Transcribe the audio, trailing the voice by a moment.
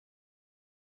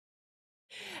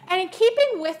And in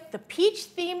keeping with the peach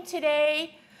theme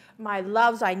today, my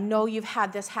loves, I know you've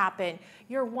had this happen.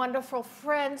 Your wonderful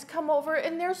friends come over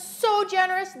and they're so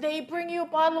generous. They bring you a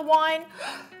bottle of wine,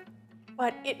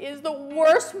 but it is the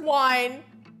worst wine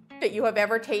that you have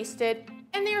ever tasted.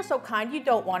 And they are so kind, you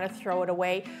don't want to throw it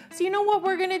away. So you know what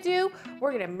we're gonna do?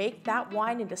 We're gonna make that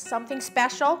wine into something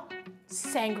special,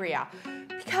 sangria.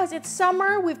 Because it's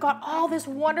summer, we've got all this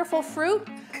wonderful fruit.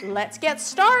 Let's get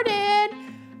started.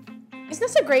 Isn't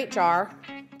this a great jar?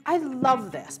 I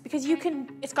love this because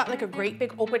it's got like a great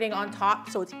big opening on top,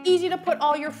 so it's easy to put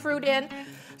all your fruit in.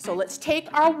 So let's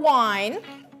take our wine,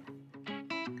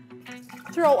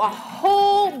 throw a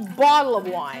whole bottle of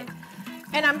wine.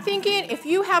 And I'm thinking if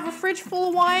you have a fridge full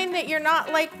of wine that you're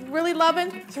not like really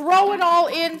loving, throw it all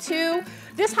into.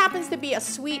 This happens to be a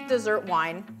sweet dessert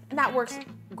wine, and that works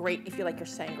great if you like your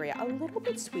sangria a little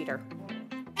bit sweeter.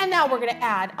 And now we're gonna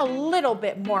add a little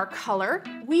bit more color.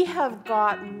 We have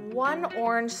got 1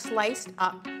 orange sliced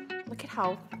up. Look at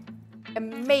how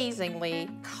amazingly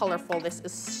colorful this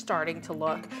is starting to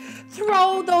look.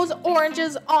 Throw those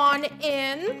oranges on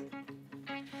in.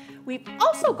 We've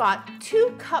also got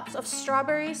 2 cups of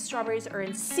strawberries. Strawberries are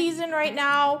in season right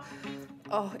now.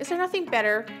 Oh, is there nothing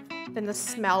better than the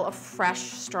smell of fresh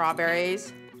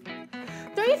strawberries?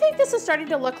 Don't you think this is starting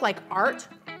to look like art?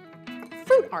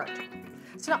 Fruit art.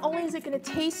 So not only is it gonna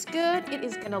taste good, it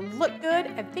is gonna look good,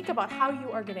 and think about how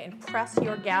you are gonna impress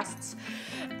your guests.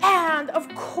 And of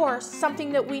course,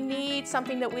 something that we need,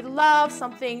 something that we love,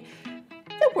 something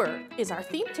that is our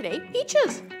theme today,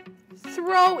 peaches.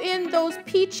 Throw in those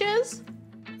peaches.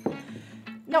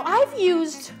 Now I've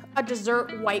used a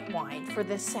dessert white wine for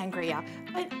this sangria,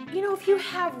 but you know, if you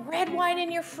have red wine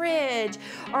in your fridge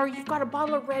or you've got a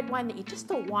bottle of red wine that you just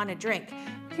don't want to drink,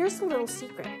 here's a little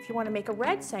secret. If you want to make a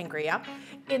red sangria,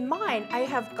 in mine I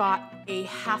have got a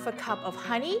 ½ a cup of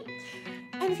honey,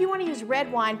 and if you want to use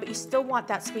red wine but you still want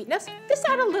that sweetness, just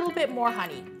add a little bit more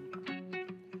honey.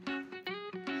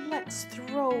 Let's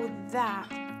throw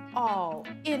that all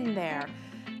in there.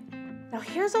 Now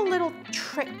here's a little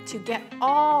trick to get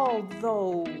all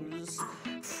those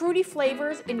fruity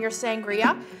flavors in your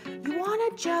sangria. You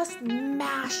want to just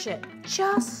mash it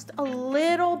just a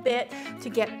little bit to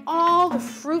get all the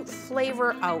fruit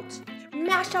flavor out.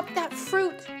 Mash up that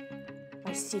fruit.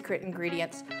 My secret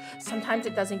ingredients. Sometimes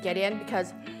it doesn't get in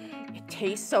because it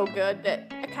tastes so good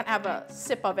that I can't have a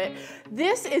sip of it.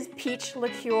 This is peach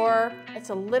liqueur. It's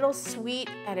a little sweet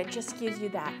and it just gives you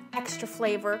that extra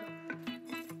flavor.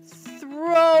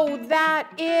 Throw that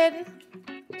in.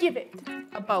 Give it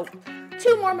about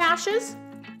 2 more mashes.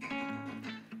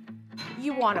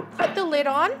 You want to put the lid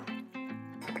on.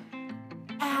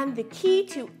 And the key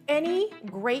to any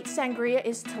great sangria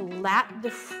is to let the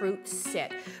fruit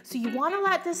sit. So you want to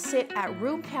let this sit at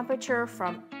room temperature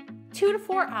from 2 to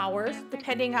 4 hours,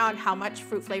 depending on how much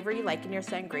fruit flavor you like in your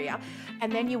sangria.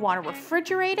 And then you want to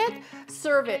refrigerate it,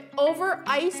 serve it over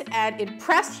ice, and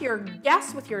impress your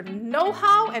guests with your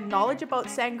know-how and knowledge about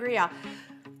sangria.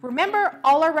 Remember,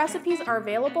 all our recipes are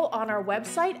available on our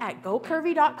website at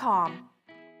gocurvy.com.